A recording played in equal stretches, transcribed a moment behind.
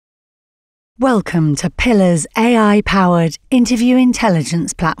Welcome to Pillar's AI-powered interview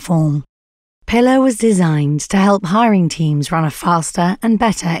intelligence platform. Pillar was designed to help hiring teams run a faster and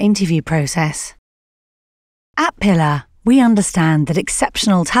better interview process. At Pillar, we understand that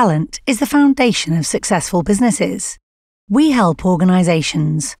exceptional talent is the foundation of successful businesses. We help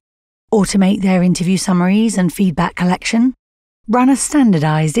organizations automate their interview summaries and feedback collection, run a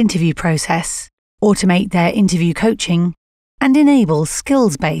standardized interview process, automate their interview coaching, and enable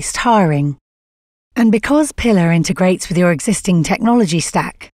skills-based hiring. And because Pillar integrates with your existing technology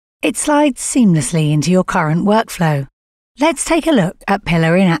stack, it slides seamlessly into your current workflow. Let's take a look at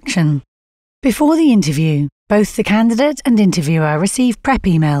Pillar in action. Before the interview, both the candidate and interviewer receive prep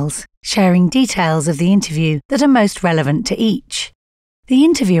emails, sharing details of the interview that are most relevant to each. The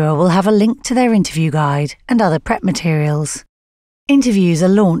interviewer will have a link to their interview guide and other prep materials. Interviews are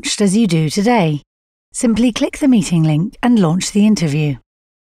launched as you do today. Simply click the meeting link and launch the interview.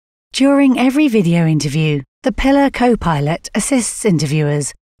 During every video interview, the Pillar Copilot assists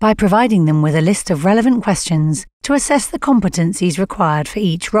interviewers by providing them with a list of relevant questions to assess the competencies required for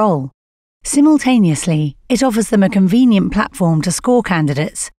each role. Simultaneously, it offers them a convenient platform to score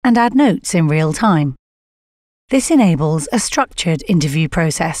candidates and add notes in real time. This enables a structured interview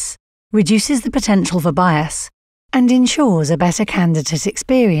process, reduces the potential for bias, and ensures a better candidate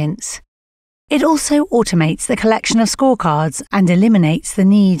experience. It also automates the collection of scorecards and eliminates the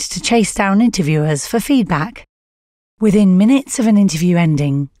need to chase down interviewers for feedback. Within minutes of an interview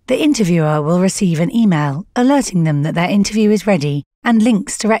ending, the interviewer will receive an email alerting them that their interview is ready and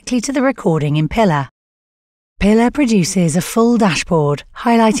links directly to the recording in Pillar. Pillar produces a full dashboard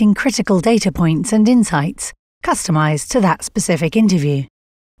highlighting critical data points and insights customized to that specific interview.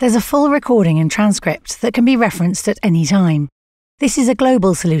 There's a full recording and transcript that can be referenced at any time. This is a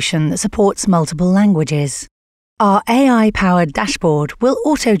global solution that supports multiple languages. Our AI-powered dashboard will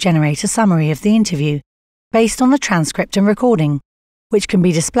auto-generate a summary of the interview based on the transcript and recording, which can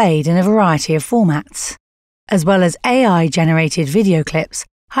be displayed in a variety of formats, as well as AI-generated video clips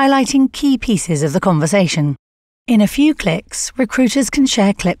highlighting key pieces of the conversation. In a few clicks, recruiters can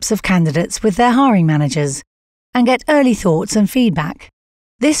share clips of candidates with their hiring managers and get early thoughts and feedback.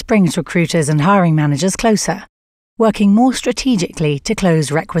 This brings recruiters and hiring managers closer, working more strategically to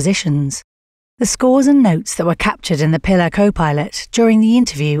close requisitions. The scores and notes that were captured in the Pillar Copilot during the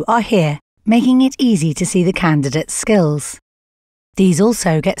interview are here, making it easy to see the candidate's skills. These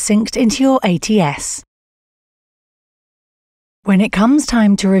also get synced into your ATS. When it comes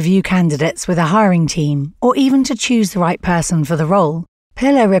time to review candidates with a hiring team, or even to choose the right person for the role,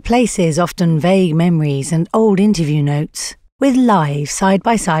 Pillar replaces often vague memories and old interview notes with live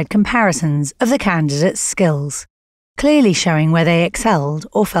side-by-side comparisons of the candidate's skills, clearly showing where they excelled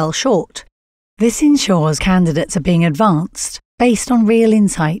or fell short. This ensures candidates are being advanced based on real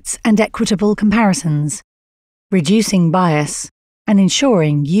insights and equitable comparisons, reducing bias and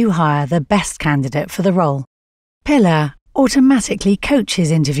ensuring you hire the best candidate for the role. Pillar automatically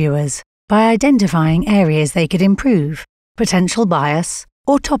coaches interviewers by identifying areas they could improve, potential bias,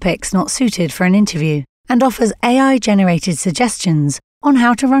 or topics not suited for an interview, and offers AI-generated suggestions on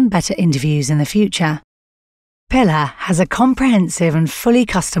how to run better interviews in the future. Pillar has a comprehensive and fully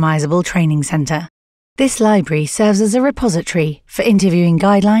customizable training center. This library serves as a repository for interviewing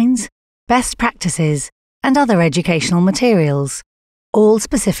guidelines, best practices, and other educational materials, all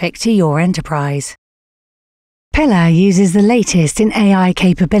specific to your enterprise. Pillar uses the latest in AI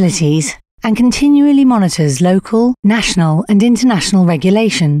capabilities and continually monitors local, national, and international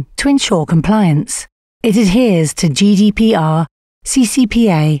regulation to ensure compliance. It adheres to GDPR,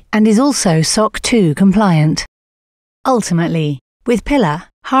 CCPA, and is also SOC 2 compliant. Ultimately, with Pillar,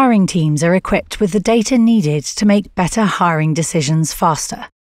 hiring teams are equipped with the data needed to make better hiring decisions faster,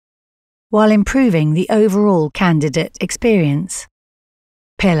 while improving the overall candidate experience.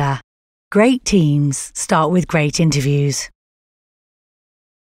 Pillar. Great teams start with great interviews.